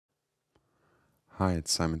Hi,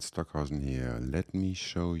 it's Simon Stockhausen here. Let me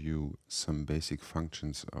show you some basic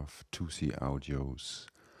functions of 2C Audio's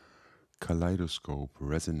Kaleidoscope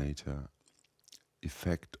resonator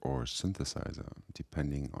effect or synthesizer,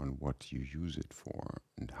 depending on what you use it for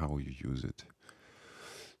and how you use it.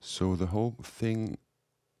 So the whole thing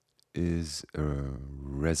is a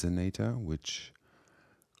resonator which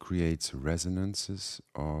creates resonances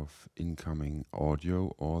of incoming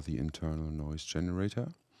audio or the internal noise generator.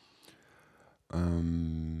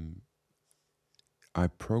 I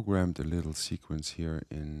programmed a little sequence here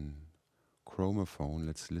in Chromophone.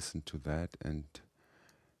 Let's listen to that and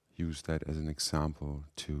use that as an example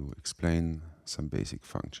to explain some basic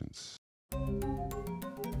functions.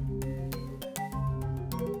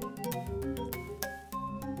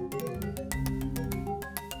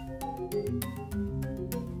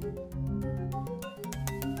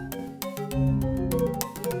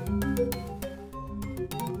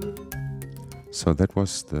 So that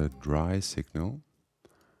was the dry signal.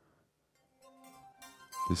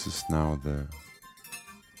 This is now the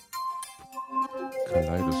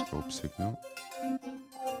kaleidoscope signal.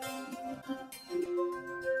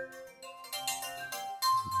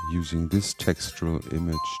 Using this textural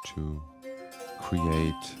image to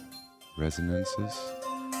create resonances.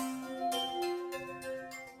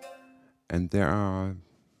 And there are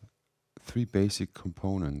three basic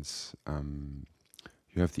components.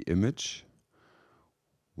 You have the image,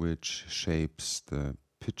 which shapes the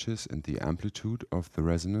pitches and the amplitude of the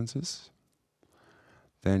resonances.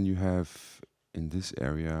 Then you have, in this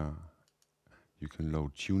area, you can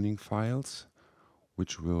load tuning files,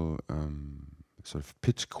 which will sort of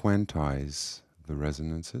pitch quantize the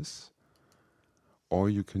resonances. Or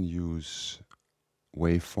you can use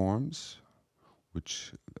waveforms,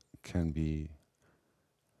 which can be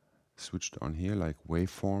switched on here, like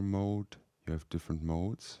waveform mode. You have different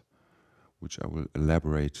modes, which I will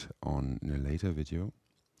elaborate on in a later video.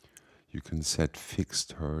 You can set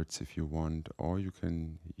fixed hertz if you want, or you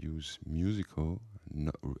can use musical,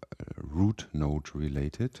 root node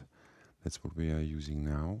related. That's what we are using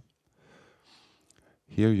now.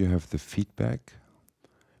 Here you have the feedback,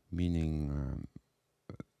 meaning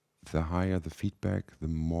the higher the feedback, the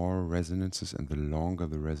more resonances and the longer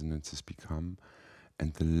the resonances become,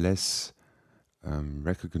 and the less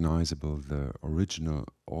recognizable the original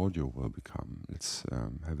audio will become. Let's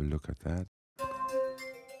have a look at that.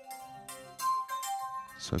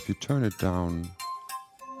 So if you turn it down,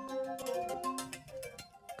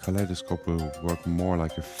 Kaleidoscope will work more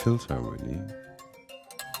like a filter, really.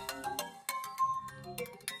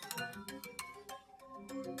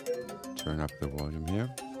 Turn up the volume here.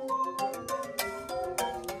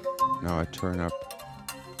 Now I turn up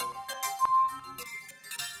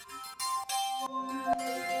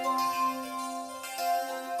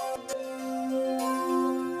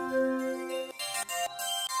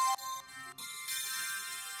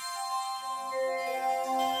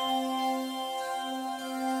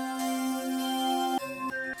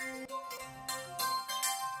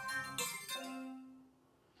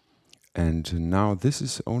and now this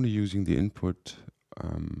is only using the input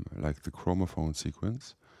like the chromophone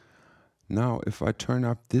sequence. Now if I turn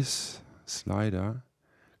up this slider,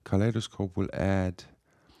 Kaleidoscope will add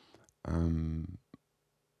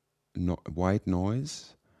white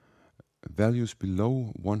noise. Values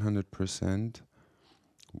below 100%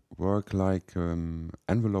 work like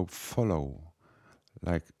envelope follow,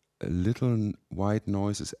 like a little white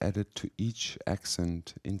noise is added to each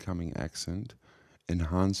accent, incoming accent,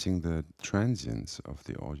 enhancing the transience of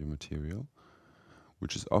the audio material,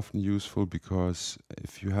 which is often useful because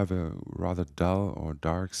if you have a rather dull or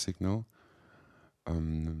dark signal,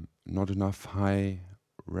 not enough high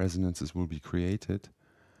resonances will be created.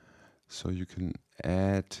 So you can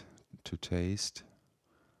add to taste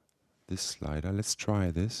this slider. Let's try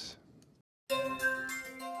this.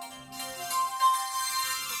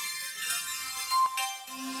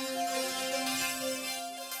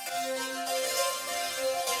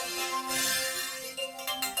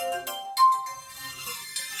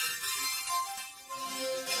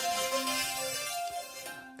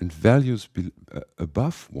 And values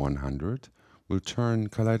above 100 will turn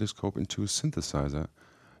Kaleidoscope into a synthesizer,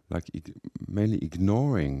 like mainly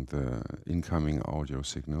ignoring the incoming audio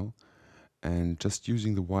signal and just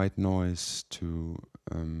using the white noise to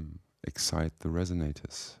excite the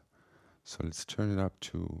resonators. So let's turn it up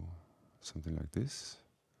to something like this.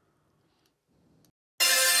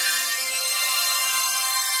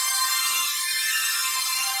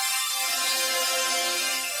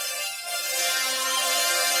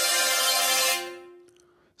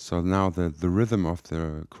 So now the rhythm of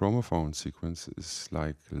the chromophone sequence is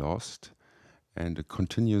like lost, and a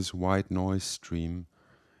continuous white noise stream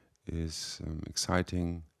is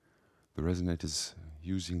exciting the resonators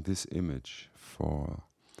using this image for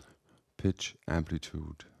pitch and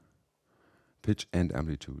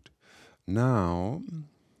amplitude. Now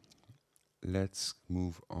let's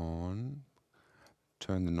move on,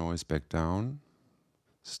 turn the noise back down,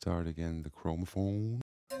 start again the chromophone.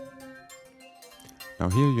 Now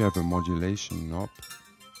here you have a modulation knob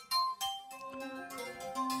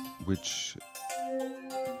which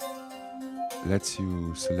lets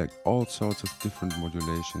you select all sorts of different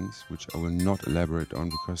modulations, which I will not elaborate on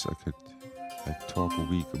because I could talk a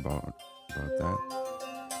week about that.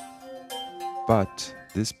 But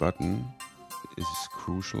this button is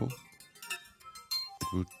crucial. It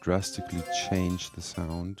will drastically change the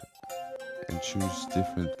sound and choose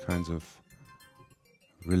different kinds of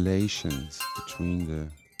relations between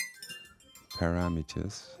the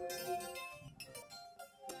parameters.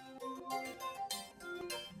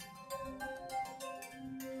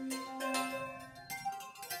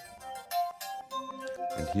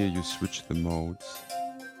 And here you switch the modes.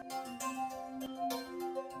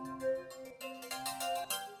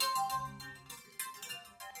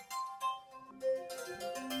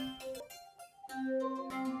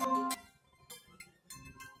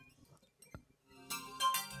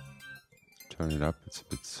 Turn it up, it's a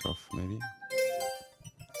bit soft maybe.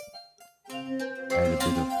 Add a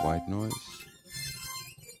bit of white noise.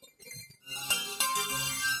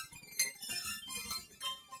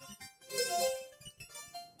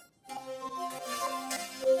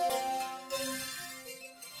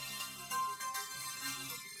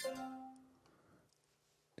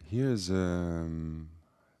 Here's a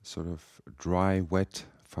sort of dry wet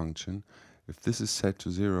function. If this is set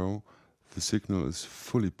to 0, the signal is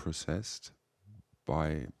fully processed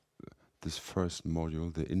by this first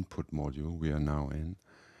module, the input module we are now in.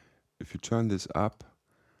 If you turn this up,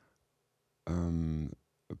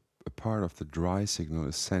 a part of the dry signal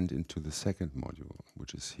is sent into the second module,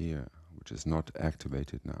 which is here, which is not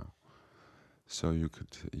activated now. So you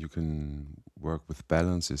can work with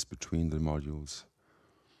balances between the modules,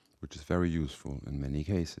 which is very useful in many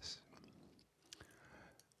cases.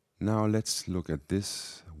 Now let's look at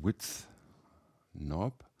this width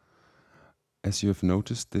knob. As you have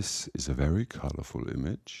noticed, this is a very colorful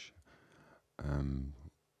image.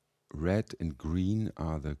 Red and green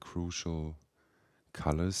are the crucial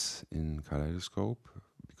colors in Kaleidoscope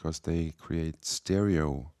because they create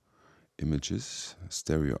stereo images,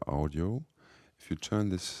 stereo audio. If you turn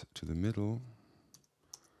this to the middle,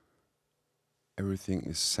 everything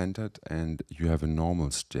is centered and you have a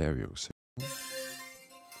normal stereo signal.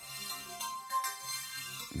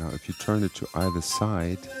 Now if you turn it to either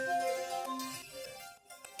side,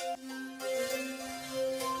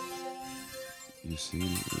 you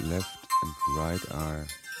see left and right are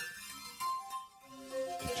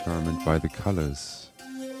determined by the colors.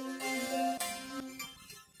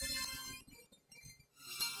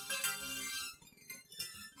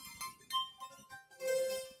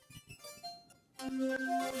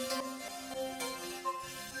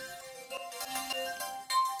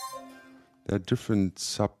 There are different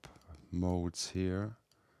sub modes here.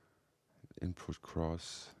 Input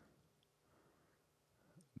cross,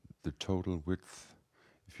 the total width.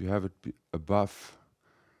 If you have it above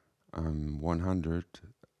 100,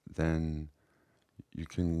 then you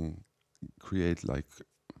can create like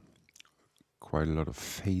quite a lot of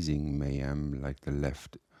phasing mayhem, like the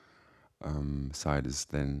left side is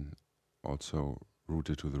then also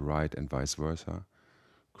routed to the right and vice versa,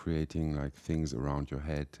 creating like things around your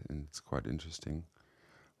head, and it's quite interesting.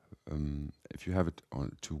 If you have it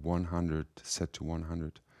on to 100, set to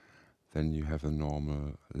 100, then you have a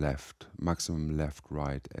normal left, maximum left,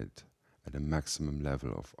 right at a maximum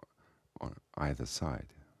level of on either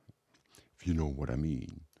side, if you know what I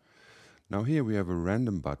mean. Now here we have a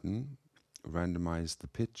random button, randomize the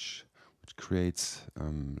pitch, which creates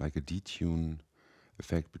like a detune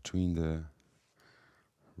effect between the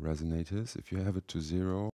resonators. If you have it to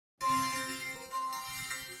 0,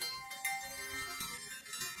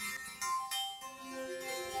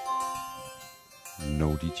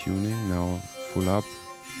 no detuning. Now full up.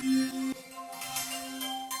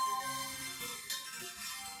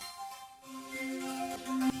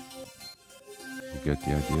 You get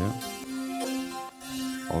the idea.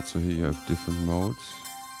 Also here you have different modes.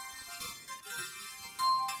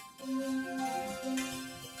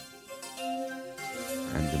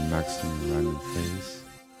 And the maximum random phase.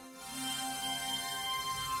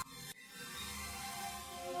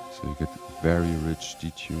 So you get very rich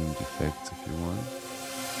detuned effects if you want.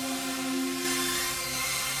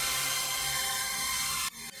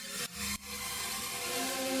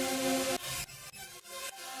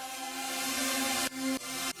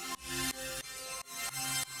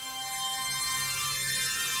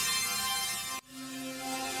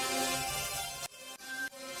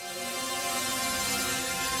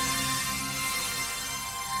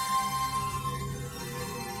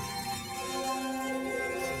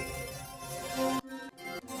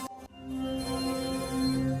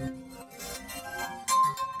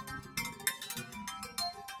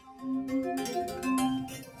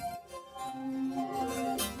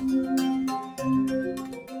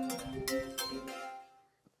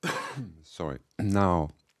 Now,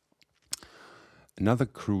 another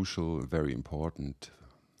crucial, very important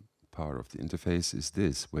part of the interface is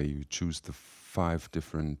this, where you choose the 5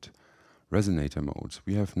 different resonator modes.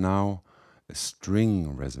 We have now a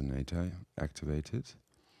string resonator activated.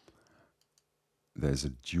 There's a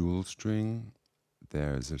dual string,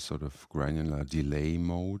 there's a sort of granular delay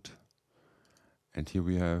mode, and here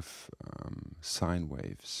we have sine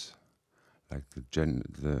waves. Like the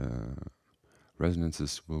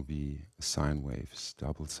resonances will be sine waves,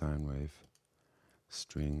 double sine wave,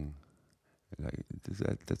 string.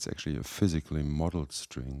 Like that's actually a physically modeled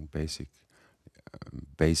string,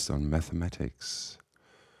 based on mathematics.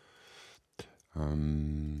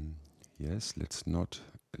 Yes, let's not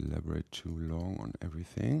elaborate too long on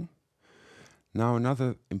everything. Now,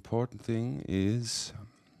 another important thing is,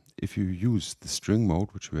 if you use the string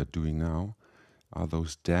mode, which we are doing now, are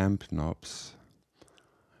those damp knobs,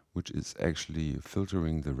 which is actually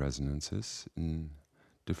filtering the resonances in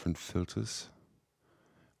different filters,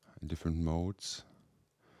 in different modes.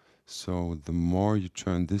 So the more you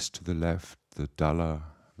turn this to the left, the duller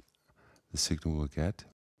the signal will get.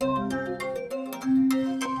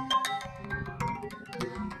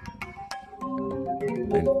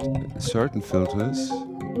 And certain filters,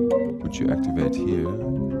 which you activate here,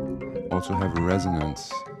 also have a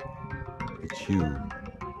resonance, a Q,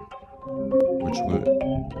 which will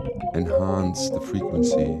enhance the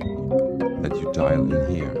frequency that you dial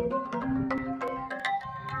in here.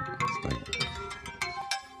 It's like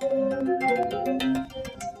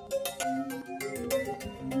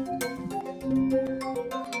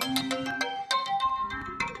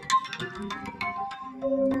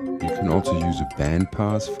you can also use a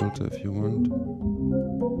bandpass filter if you want.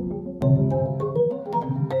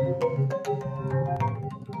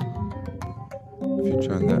 If you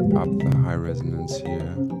turn that up, the high resonance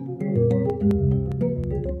here,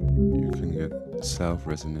 you can get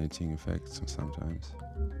self-resonating effects sometimes.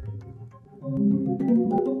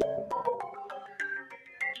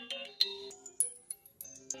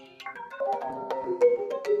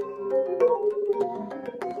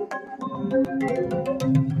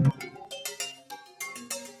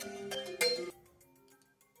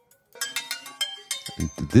 And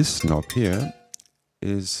this knob here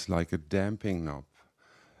is like a damping knob.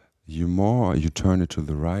 The more you turn it to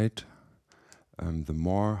the right, the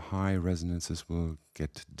more high resonances will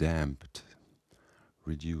get damped,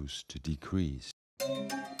 reduced, decreased.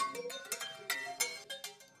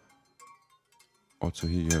 Also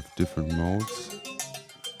here you have different modes,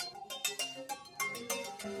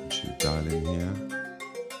 which you dial in here.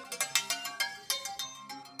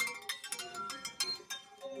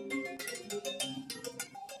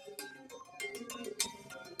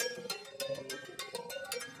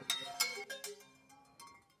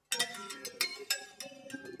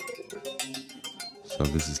 So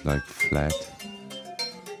this is like flat.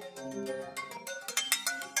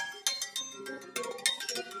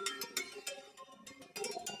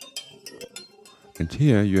 And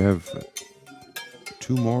here you have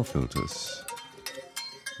 2 more filters,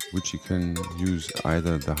 which you can use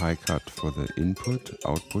either the high cut for the input,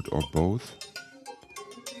 output, or both,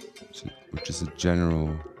 which is a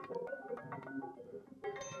general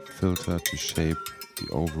filter to shape the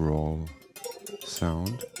overall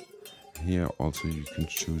sound. Here also you can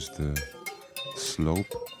choose the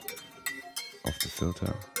slope of the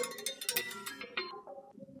filter.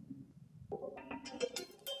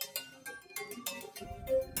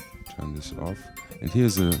 Turn this off. And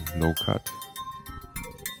here's a low cut,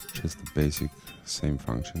 which has the basic same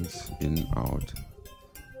functions, in, out,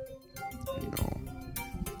 you know,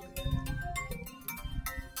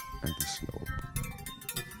 and the slope.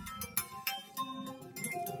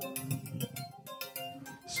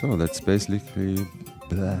 So that's basically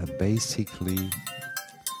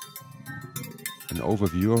an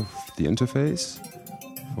overview of the interface.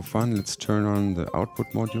 For fun, let's turn on the output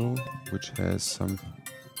module, which has some.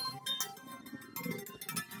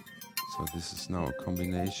 So this is now a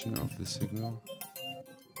combination of the signal.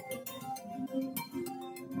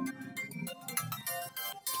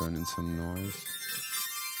 Turn in some noise.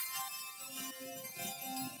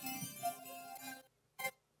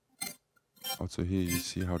 Also here you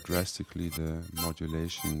see how drastically the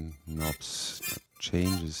modulation knobs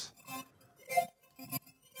changes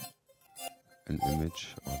an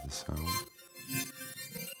image or the sound.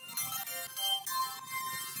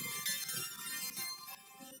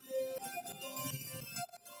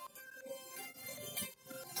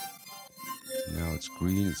 Now it's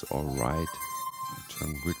green, it's all right.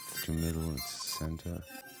 Turn width to middle, it's center.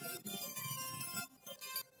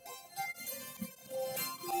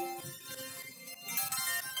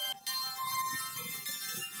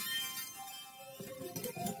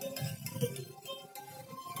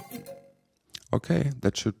 Okay,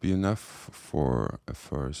 that should be enough for a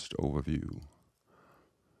first overview.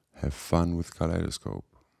 Have fun with Kaleidoscope.